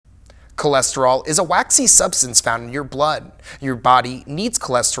Cholesterol is a waxy substance found in your blood. Your body needs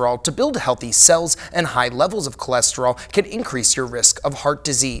cholesterol to build healthy cells, and high levels of cholesterol can increase your risk of heart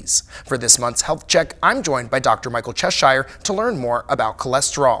disease. For this month's Health Check, I'm joined by Dr. Michael Cheshire to learn more about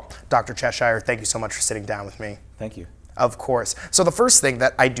cholesterol. Dr. Cheshire, thank you so much for sitting down with me. Thank you. Of course. So the first thing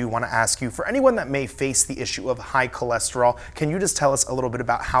that I do want to ask you, for anyone that may face the issue of high cholesterol, can you just tell us a little bit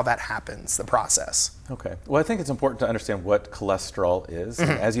about how that happens, the process? Okay. Well, I think it's important to understand what cholesterol is.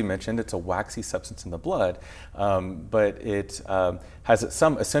 And as you mentioned, it's a waxy substance in the blood, but it has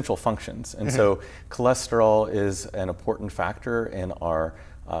some essential functions. And so cholesterol is an important factor in our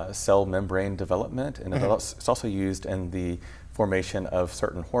cell membrane development, and it's also used in the formation of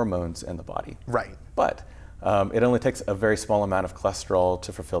certain hormones in the body. Right. But it only takes a very small amount of cholesterol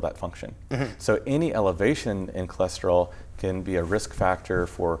to fulfill that function. So any elevation in cholesterol can be a risk factor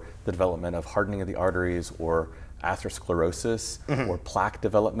for the development of hardening of the arteries or atherosclerosis or plaque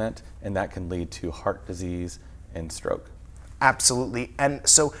development, and that can lead to heart disease and stroke. Absolutely. And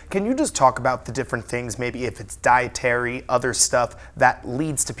so can you just talk about the different things, maybe if it's dietary, other stuff that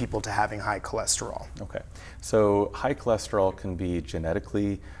leads to people to having high cholesterol? Okay. So high cholesterol can be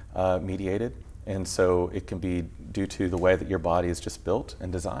genetically mediated. And so it can be due to the way that your body is just built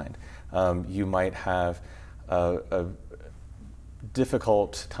and designed. You might have a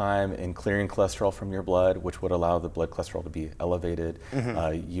difficult time in clearing cholesterol from your blood, which would allow the blood cholesterol to be elevated.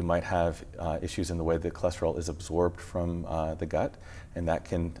 You might have issues in the way that cholesterol is absorbed from the gut, and that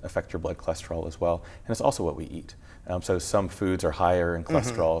can affect your blood cholesterol as well. And it's also what we eat. So some foods are higher in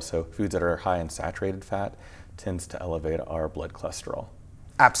cholesterol, so foods that are high in saturated fat tends to elevate our blood cholesterol.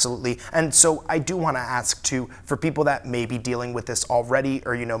 Absolutely. And so I do want to ask too, for people that may be dealing with this already,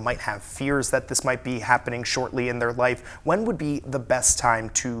 or might have fears that this might be happening shortly in their life, when would be the best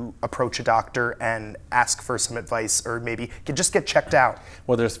time to approach a doctor and ask for some advice, or maybe just get checked out?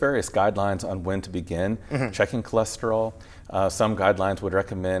 Well, there's various guidelines on when to begin checking cholesterol. Some guidelines would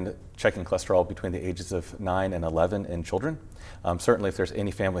recommend checking cholesterol between the ages of 9 and 11 in children. Certainly if there's any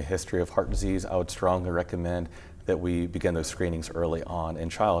family history of heart disease, I would strongly recommend that we begin those screenings early on in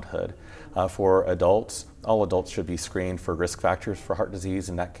childhood. For adults, all adults should be screened for risk factors for heart disease,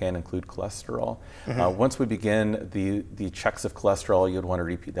 and that can include cholesterol. Once we begin the checks of cholesterol, you'd want to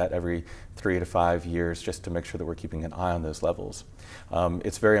repeat that every 3 to 5 years just to make sure that we're keeping an eye on those levels.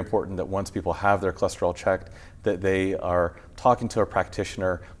 It's very important that once people have their cholesterol checked, that they are talking to a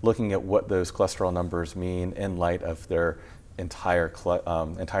practitioner, looking at what those cholesterol numbers mean in light of their entire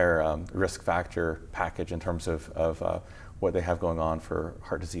risk factor package in terms of what they have going on for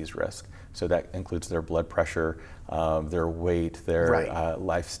heart disease risk. So that includes their blood pressure, their weight, their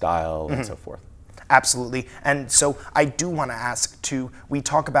lifestyle, and so forth. Absolutely. And so I do want to ask too, we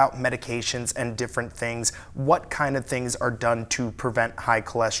talk about medications and different things. What kind of things are done to prevent high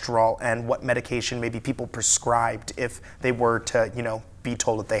cholesterol, and what medication maybe people prescribed if they were to, be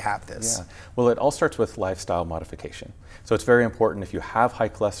told that they have this? Yeah. Well, it all starts with lifestyle modification. So it's very important if you have high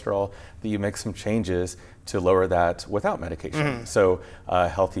cholesterol that you make some changes to lower that without medication. So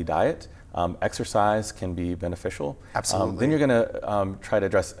healthy diet, exercise can be beneficial. Absolutely. Then you're going to try to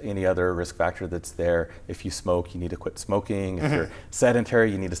address any other risk factor that's there. If you smoke, you need to quit smoking. If you're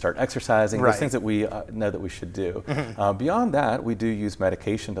sedentary, you need to start exercising. Those things that we know that we should do. Beyond that, we do use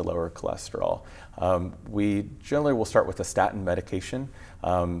medication to lower cholesterol. We generally will start with a statin medication.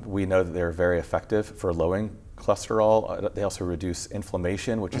 We know that they're very effective for lowering cholesterol. They also reduce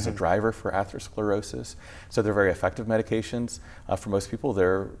inflammation, which is a driver for atherosclerosis. So they're very effective medications. For most people,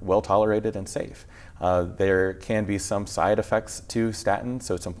 they're well tolerated and safe. There can be some side effects to statins,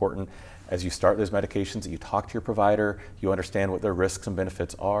 so it's important as you start those medications that you talk to your provider, you understand what their risks and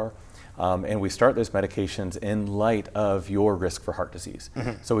benefits are. And we start those medications in light of your risk for heart disease.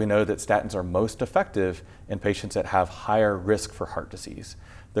 So we know that statins are most effective in patients that have higher risk for heart disease.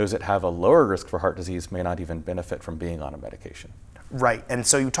 Those that have a lower risk for heart disease may not even benefit from being on a medication. Right, and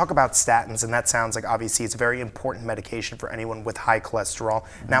so you talk about statins, and that sounds like obviously it's a very important medication for anyone with high cholesterol.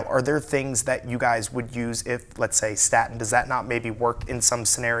 Now, are there things that you guys would use if, let's say, statin, does that not maybe work in some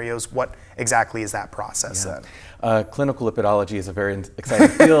scenarios? What exactly is that process then? Clinical lipidology is a very exciting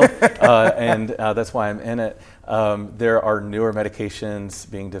field, and that's why I'm in it. There are newer medications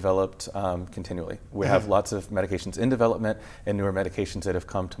being developed continually. We have lots of medications in development and newer medications that have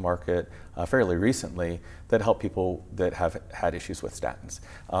come to market fairly recently that help people that have had issues with statins.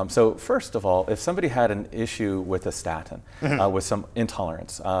 So first of all, if somebody had an issue with a statin, with some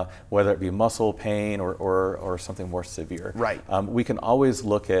intolerance, whether it be muscle pain or something more severe, we can always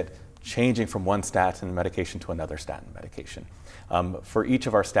look at changing from one statin medication to another statin medication. For each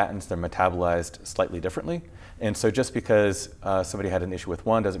of our statins, they're metabolized slightly differently, And so just because somebody had an issue with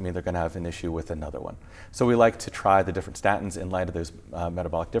one doesn't mean they're going to have an issue with another one. So we like to try the different statins in light of those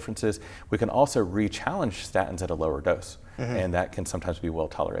metabolic differences. We can also re-challenge statins at a lower dose, and that can sometimes be well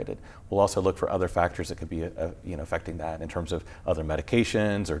tolerated. We'll also look for other factors that could be affecting that in terms of other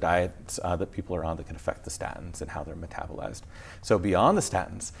medications or diets that people are on that can affect the statins and how they're metabolized. So beyond the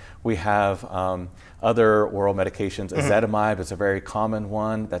statins, we have other oral medications. Ezetimibe is a very common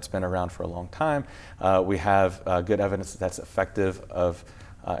one that's been around for a long time. We have good evidence that that's effective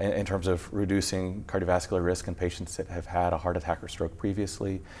in terms of reducing cardiovascular risk in patients that have had a heart attack or stroke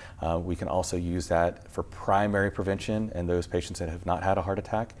previously. We can also use that for primary prevention in those patients that have not had a heart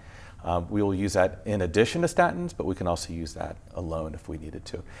attack. We will use that in addition to statins, but we can also use that alone if we needed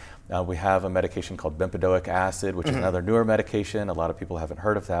to. We have a medication called bempedoic acid, which is another newer medication. A lot of people haven't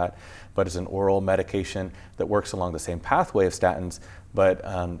heard of that, but it's an oral medication that works along the same pathway of statins, but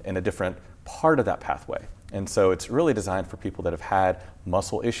in a different part of that pathway. And so it's really designed for people that have had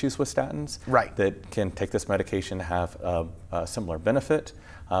muscle issues with statins that can take this medication and have a similar benefit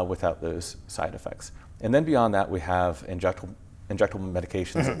without those side effects. And then beyond that, we have injectable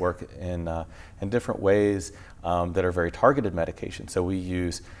medications that work in different ways that are very targeted medications. So we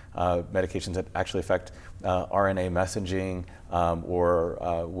use medications that actually affect RNA messaging,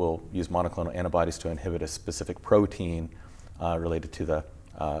 or we'll use monoclonal antibodies to inhibit a specific protein related to the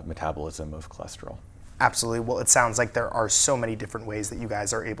metabolism of cholesterol. Absolutely. Well, it sounds like there are so many different ways that you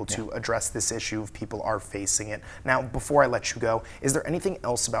guys are able to address this issue if people are facing it. Now, before I let you go, is there anything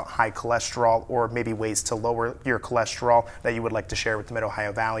else about high cholesterol or maybe ways to lower your cholesterol that you would like to share with the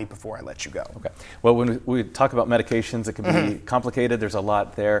Mid-Ohio Valley before I let you go? Okay. Well, when we talk about medications, it can be complicated. There's a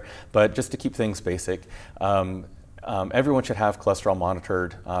lot there. But just to keep things basic, everyone should have cholesterol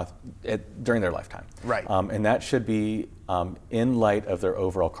monitored during their lifetime. Right. And that should be in light of their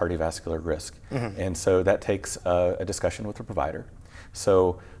overall cardiovascular risk. And so that takes a discussion with the provider.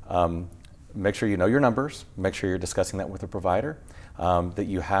 So make sure you know your numbers, make sure you're discussing that with the provider, that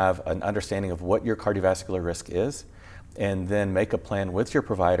you have an understanding of what your cardiovascular risk is, and then make a plan with your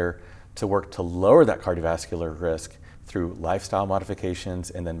provider to work to lower that cardiovascular risk through lifestyle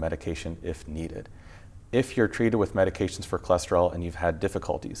modifications and then medication if needed. If you're treated with medications for cholesterol and you've had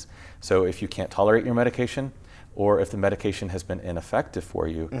difficulties, so if you can't tolerate your medication, or if the medication has been ineffective for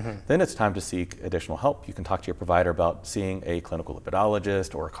you, then it's time to seek additional help. You can talk to your provider about seeing a clinical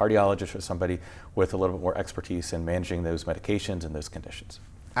lipidologist or a cardiologist or somebody with a little bit more expertise in managing those medications and those conditions.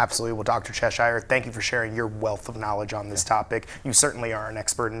 Absolutely. Well, Dr. Cheshire, thank you for sharing your wealth of knowledge on this topic. You certainly are an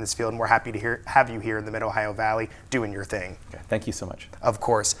expert in this field, and we're happy to have you here in the Mid-Ohio Valley doing your thing. Okay. Thank you so much. Of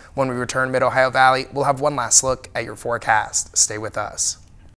course. When we return Mid-Ohio Valley, we'll have one last look at your forecast. Stay with us.